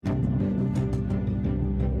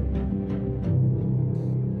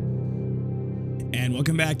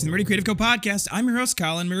Welcome back to the Murdy Creative Co podcast. I'm your host,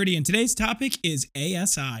 Colin Murdy, and today's topic is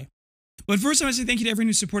ASI. But first, I want to say thank you to everyone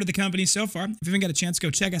who supported the company so far. If you haven't got a chance, go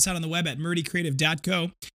check us out on the web at murdycreative.co.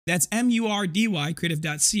 That's MURDY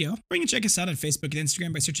creative.co. Or you can check us out on Facebook and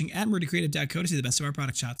Instagram by searching at murdycreative.co to see the best of our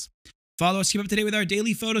product shots. Follow us, keep up to date with our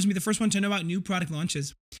daily photos, and be the first one to know about new product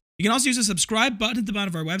launches. You can also use the subscribe button at the bottom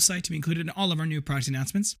of our website to be included in all of our new product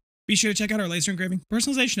announcements. Be sure to check out our laser engraving,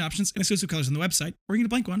 personalization options, and exclusive colors on the website, or you can get a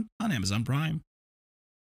blank one on Amazon Prime.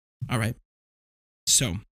 All right,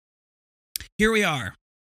 so here we are.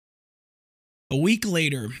 A week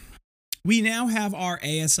later, we now have our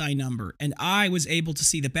ASI number, and I was able to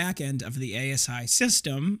see the back end of the ASI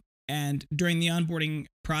system and during the onboarding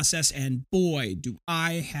process, and boy, do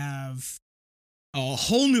I have a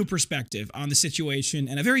whole new perspective on the situation,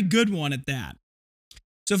 and a very good one at that.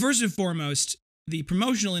 So first and foremost, the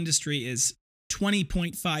promotional industry is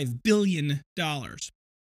 $20.5 billion.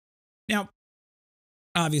 Now,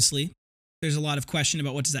 obviously, there's a lot of question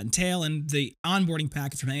about what does that entail, and the onboarding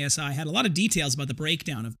packet from ASI had a lot of details about the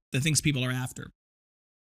breakdown of the things people are after.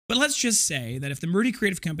 But let's just say that if the Murdy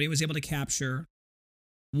Creative Company was able to capture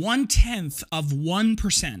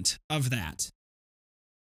 0.1% of that,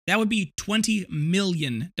 that would be $20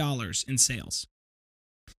 million in sales.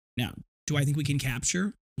 Now, do I think we can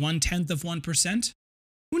capture 0.1%?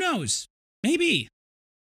 Who knows? Maybe.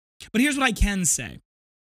 But here's what I can say.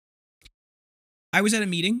 I was at a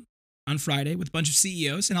meeting on Friday with a bunch of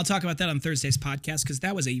CEOs, and I'll talk about that on Thursday's podcast because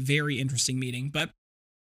that was a very interesting meeting. But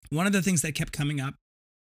one of the things that kept coming up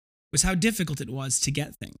was how difficult it was to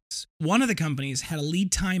get things. One of the companies had a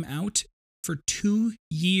lead time out for 2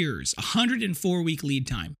 years, 104-week lead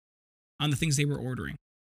time on the things they were ordering.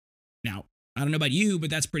 Now, I don't know about you, but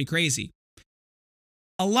that's pretty crazy.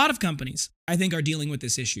 A lot of companies, I think, are dealing with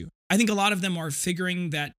this issue. I think a lot of them are figuring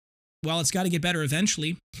that, well, it's got to get better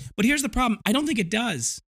eventually. But here's the problem. I don't think it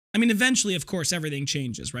does. I mean, eventually, of course, everything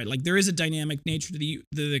changes, right? Like there is a dynamic nature to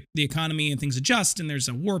the economy, and things adjust, and there's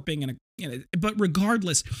a warping and but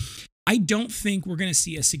regardless, I don't think we're going to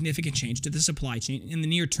see a significant change to the supply chain in the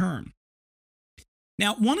near term.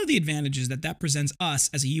 Now, one of the advantages that presents us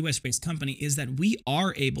as a US-based company is that we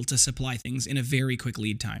are able to supply things in a very quick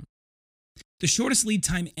lead time. The shortest lead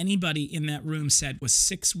time anybody in that room said was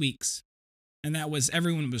 6 weeks, and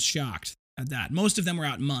everyone was shocked at that. Most of them were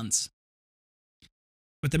out months.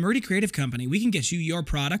 But the Murdy Creative Company, we can get you your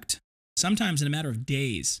product sometimes in a matter of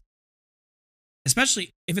days.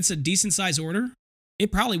 Especially if it's a decent size order,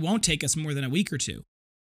 it probably won't take us more than a week or two.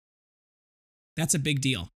 That's a big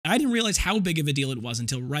deal. I didn't realize how big of a deal it was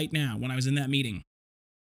until right now when I was in that meeting.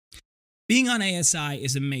 Being on ASI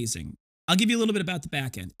is amazing. I'll give you a little bit about the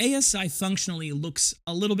back end. ASI functionally looks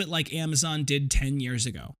a little bit like Amazon did 10 years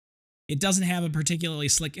ago. It doesn't have a particularly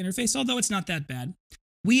slick interface, although it's not that bad.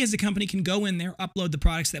 We as a company can go in there, upload the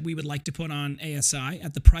products that we would like to put on ASI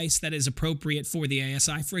at the price that is appropriate for the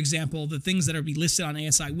ASI. For example, the things that are be listed on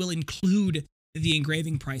ASI will include the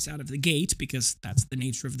engraving price out of the gate because that's the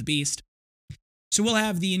nature of the beast. So we'll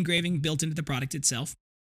have the engraving built into the product itself.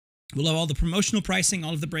 We'll have all the promotional pricing,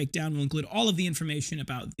 all of the breakdown. We'll include all of the information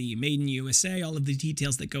about the Made in USA, all of the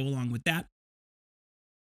details that go along with that.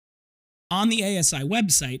 On the ASI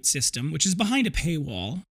website system, which is behind a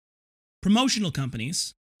paywall, promotional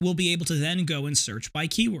companies will be able to then go and search by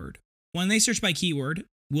keyword. When they search by keyword,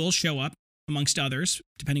 we'll show up amongst others,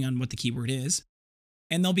 depending on what the keyword is,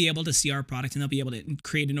 and they'll be able to see our product and they'll be able to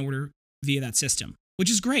create an order via that system,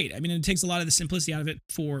 which is great. I mean, it takes a lot of the simplicity out of it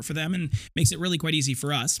for them and makes it really quite easy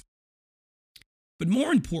for us. But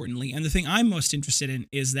more importantly, and the thing I'm most interested in,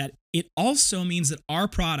 is that it also means that our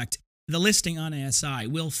product, the listing on ASI,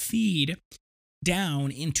 will feed down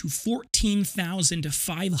into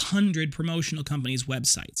 14,500 promotional companies'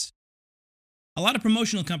 websites. A lot of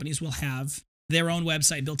promotional companies will have their own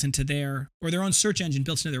website built into or their own search engine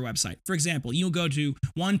built into their website. For example, you'll go to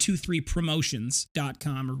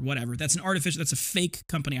 123promotions.com or whatever. That's a fake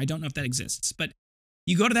company. I don't know if that exists, but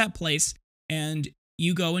you go to that place and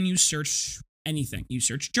you go and you search anything. You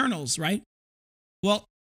search journals, right? Well,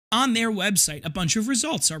 on their website, a bunch of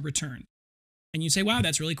results are returned. And you say, wow,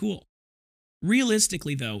 that's really cool.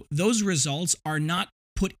 Realistically, though, those results are not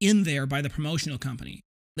put in there by the promotional company.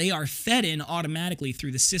 They are fed in automatically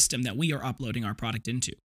through the system that we are uploading our product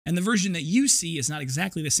into. And the version that you see is not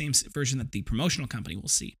exactly the same version that the promotional company will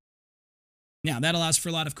see. Now, that allows for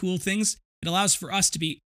a lot of cool things. It allows for us to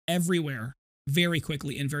be everywhere very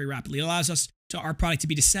quickly and very rapidly. It allows our product to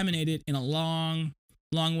be disseminated in a long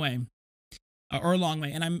way.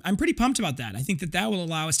 And I'm pretty pumped about that. I think that will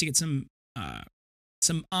allow us to get some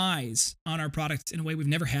eyes on our product in a way we've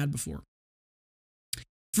never had before.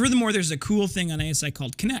 Furthermore, there's a cool thing on ASI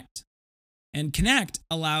called Connect. And Connect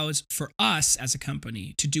allows for us as a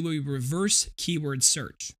company to do a reverse keyword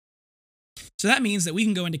search. So that means that we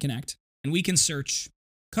can go into Connect and we can search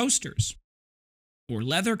coasters or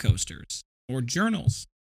leather coasters or journals.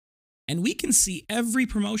 And we can see every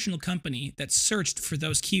promotional company that searched for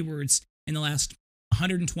those keywords in the last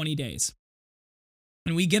 120 days.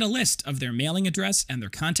 And we get a list of their mailing address and their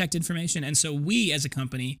contact information. And so we as a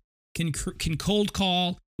company can cold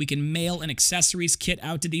call. We can mail an accessories kit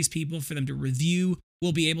out to these people for them to review.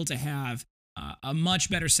 We'll be able to have a much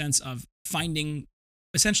better sense of finding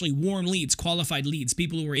essentially warm leads, qualified leads,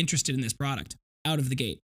 people who are interested in this product out of the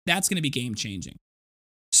gate. That's going to be game changing.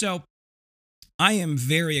 So I am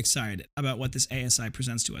very excited about what this ASI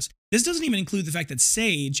presents to us. This doesn't even include the fact that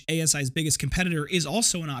Sage, ASI's biggest competitor, is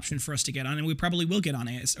also an option for us to get on, and we probably will get on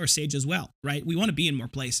Sage as well, right? We want to be in more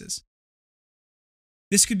places.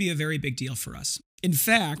 This could be a very big deal for us. In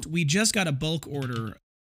fact, we just got a bulk order,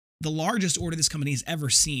 the largest order this company has ever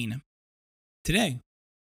seen, today.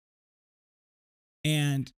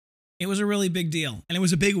 And it was a really big deal, and it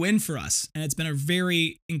was a big win for us, and it's been a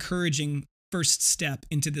very encouraging first step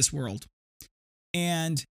into this world.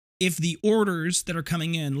 And if the orders that are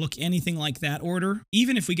coming in look anything like that order,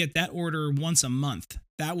 even if we get that order once a month,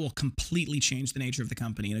 that will completely change the nature of the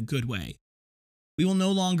company in a good way. We will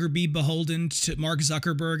no longer be beholden to Mark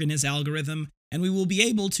Zuckerberg and his algorithm, and we will be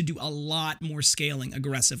able to do a lot more scaling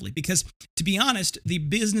aggressively. Because, to be honest, the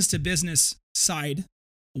business-to-business side,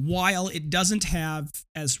 while it doesn't have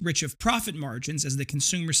as rich of profit margins as the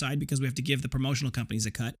consumer side because we have to give the promotional companies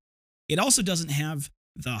a cut, it also doesn't have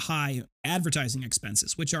the high advertising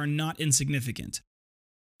expenses, which are not insignificant.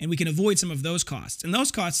 And we can avoid some of those costs. And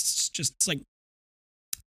those costs, just, it's like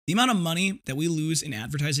the amount of money that we lose in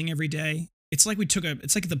advertising every day. It's like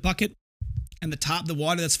it's like the bucket and the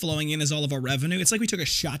water that's flowing in is all of our revenue. It's like we took a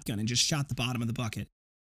shotgun and just shot the bottom of the bucket.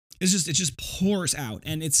 It just pours out,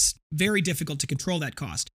 and it's very difficult to control that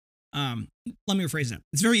cost. Let me rephrase that.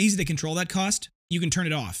 It's very easy to control that cost. You can turn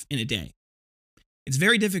it off in a day. It's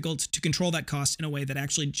very difficult to control that cost in a way that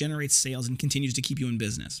actually generates sales and continues to keep you in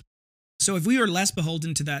business. So if we are less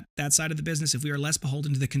beholden to that side of the business, if we are less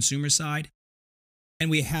beholden to the consumer side, and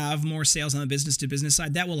we have more sales on the business-to-business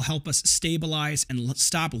side, that will help us stabilize and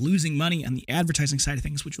stop losing money on the advertising side of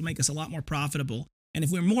things, which will make us a lot more profitable. And if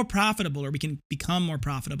we're more profitable, or we can become more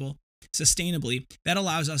profitable sustainably, that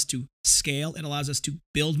allows us to scale. It allows us to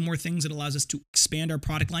build more things. It allows us to expand our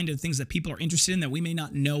product line to things that people are interested in that we may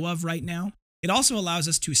not know of right now. It also allows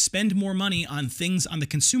us to spend more money on things on the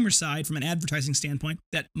consumer side from an advertising standpoint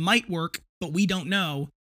that might work, but we don't know,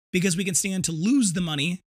 because we can stand to lose the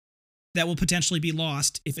money that will potentially be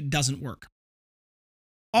lost if it doesn't work.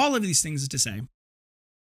 All of these things is to say,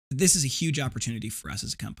 this is a huge opportunity for us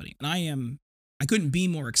as a company. And I couldn't be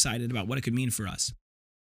more excited about what it could mean for us.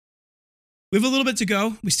 We have a little bit to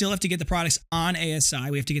go. We still have to get the products on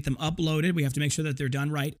ASI. We have to get them uploaded. We have to make sure that they're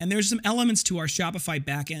done right. And there's some elements to our Shopify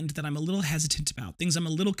backend that I'm a little hesitant about, things I'm a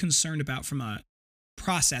little concerned about from a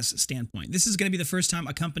process standpoint. This is going to be the first time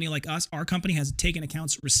a company like us, our company, has taken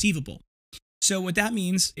accounts receivable. So what that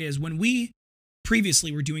means is when we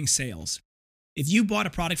previously were doing sales, if you bought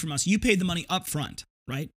a product from us, you paid the money up front,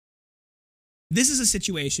 right? This is a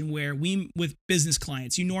situation where with business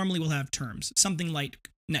clients, you normally will have terms, something like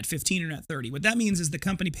net 15 or net 30. What that means is the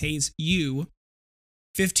company pays you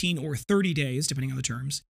 15 or 30 days, depending on the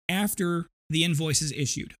terms, after the invoice is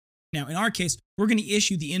issued. Now, in our case, we're going to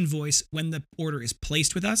issue the invoice when the order is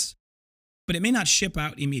placed with us, but it may not ship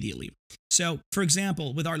out immediately. So, for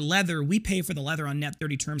example, with our leather, we pay for the leather on net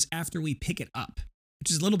 30 terms after we pick it up, which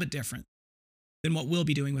is a little bit different than what we'll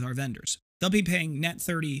be doing with our vendors. They'll be paying net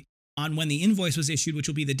 30 on when the invoice was issued, which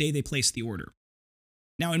will be the day they placed the order.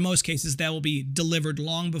 Now, in most cases, that will be delivered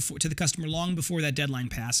to the customer long before that deadline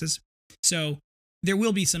passes. So there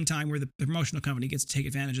will be some time where the promotional company gets to take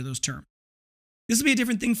advantage of those terms. This will be a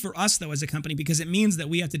different thing for us, though, as a company, because it means that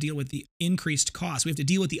we have to deal with the increased costs. We have to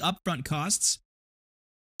deal with the upfront costs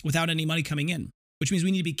without any money coming in, which means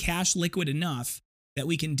we need to be cash liquid enough that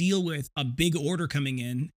we can deal with a big order coming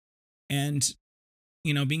in and,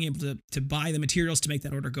 being able to buy the materials to make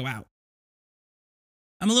that order go out.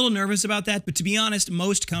 I'm a little nervous about that, but to be honest,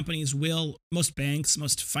 most banks,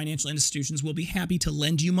 most financial institutions will be happy to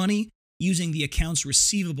lend you money using the accounts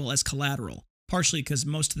receivable as collateral, partially because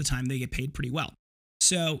most of the time they get paid pretty well.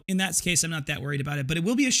 So in that case, I'm not that worried about it, but it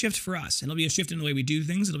will be a shift for us. It'll be a shift in the way we do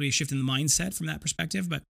things. It'll be a shift in the mindset from that perspective.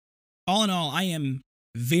 But all in all, I am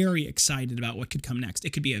very excited about what could come next.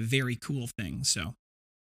 It could be a very cool thing. So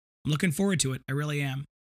I'm looking forward to it. I really am.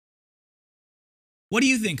 What do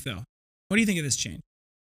you think, though? What do you think of this change?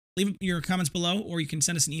 Leave your comments below, or you can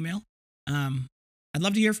send us an email. I'd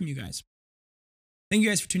love to hear from you guys. Thank you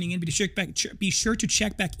guys for tuning in. Be sure to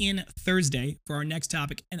check back in Thursday for our next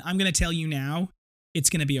topic. And I'm going to tell you now, it's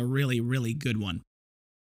going to be a really, really good one.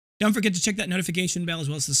 Don't forget to check that notification bell as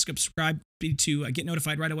well as to subscribe to get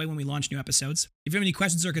notified right away when we launch new episodes. If you have any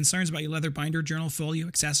questions or concerns about your leather binder, journal, folio,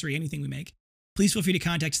 accessory, anything we make, please feel free to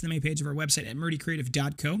contact us on the main page of our website at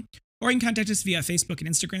murdycreative.co, or you can contact us via Facebook and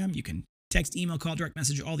Instagram. You can text, email, call, direct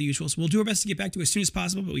message, all the usuals. We'll do our best to get back to you as soon as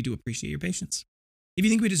possible, but we do appreciate your patience. If you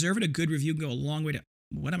think we deserve it, a good review can go a long way to...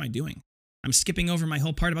 What am I doing? I'm skipping over my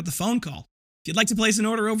whole part about the phone call. If you'd like to place an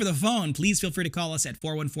order over the phone, please feel free to call us at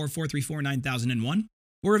 414-434-9001.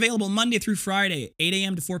 We're available Monday through Friday, 8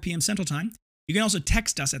 a.m. to 4 p.m. Central Time. You can also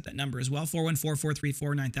text us at that number as well,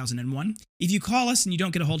 414-434-9001. If you call us and you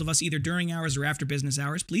don't get a hold of us either during hours or after business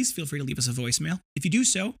hours, please feel free to leave us a voicemail. If you do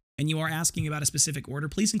so, and you are asking about a specific order,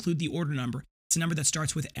 please include the order number. It's a number that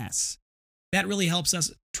starts with S. That really helps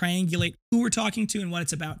us triangulate who we're talking to and what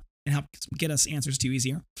it's about and help get us answers to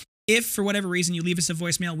easier. If, for whatever reason, you leave us a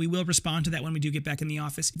voicemail, we will respond to that when we do get back in the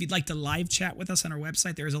office. If you'd like to live chat with us on our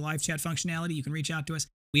website, there is a live chat functionality. You can reach out to us.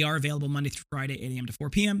 We are available Monday through Friday, 8 a.m. to 4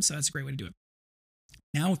 p.m., so that's a great way to do it.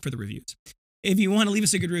 Now for the reviews. If you want to leave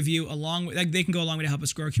us a good review, they can go a long way to help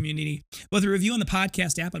us grow our community. Both a review on the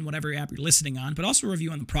podcast app on whatever app you're listening on, but also a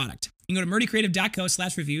review on the product. You can go to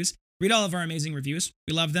murdycreative.co/reviews. Read all of our amazing reviews.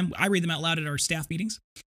 We love them. I read them out loud at our staff meetings.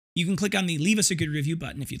 You can click on the Leave Us a Good Review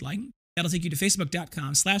button if you'd like. That'll take you to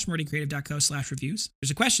facebook.com/murdycreative.co/reviews. There's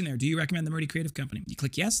a question there. Do you recommend the Murdy Creative Company? You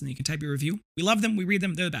click yes, and then you can type your review. We love them. We read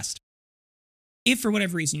them. They're the best. If for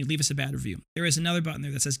whatever reason you leave us a bad review, there is another button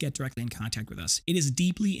there that says get directly in contact with us. It is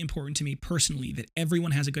deeply important to me personally that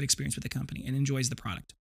everyone has a good experience with the company and enjoys the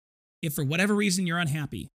product. If for whatever reason you're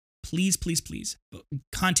unhappy, please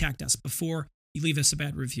contact us before you leave us a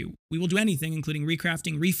bad review. We will do anything, including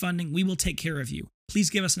recrafting, refunding. We will take care of you. Please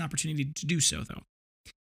give us an opportunity to do so, though.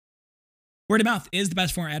 Word of mouth is the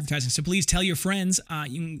best form of advertising, so please tell your friends.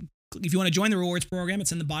 If you want to join the rewards program,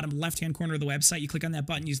 it's in the bottom left-hand corner of the website. You click on that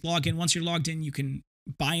button, you log in. Once you're logged in, you can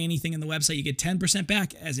buy anything in the website. You get 10%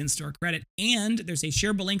 back as in-store credit, and there's a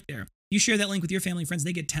shareable link there. You share that link with your family and friends,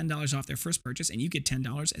 they get $10 off their first purchase, and you get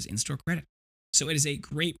 $10 as in-store credit. So it is a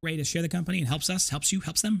great way to share the company and helps us, helps you,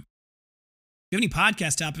 helps them. If you have any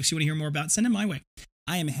podcast topics you want to hear more about, send them my way.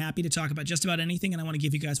 I am happy to talk about just about anything, and I want to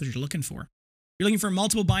give you guys what you're looking for. If you're looking for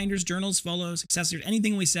multiple binders, journals, folos, accessories,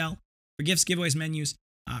 anything we sell, for gifts, giveaways, menus,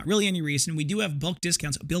 really any reason, we do have bulk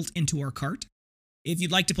discounts built into our cart. If you'd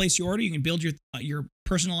like to place your order, you can build your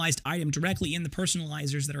personalized item directly in the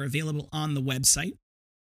personalizers that are available on the website.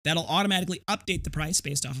 That'll automatically update the price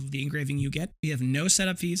based off of the engraving you get. We have no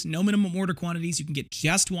setup fees, no minimum order quantities. You can get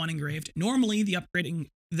just one engraved. Normally, the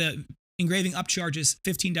engraving upcharge is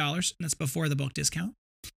 $15, and that's before the bulk discount.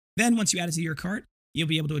 Then once you add it to your cart, you'll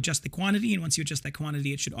be able to adjust the quantity, and once you adjust that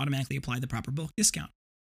quantity, it should automatically apply the proper bulk discount.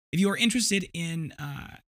 If you are interested in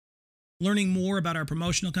learning more about our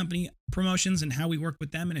promotional company promotions and how we work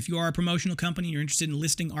with them, and if you are a promotional company and you're interested in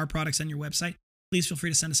listing our products on your website, please feel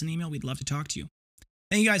free to send us an email. We'd love to talk to you.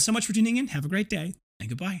 Thank you guys so much for tuning in. Have a great day, and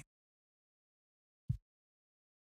goodbye.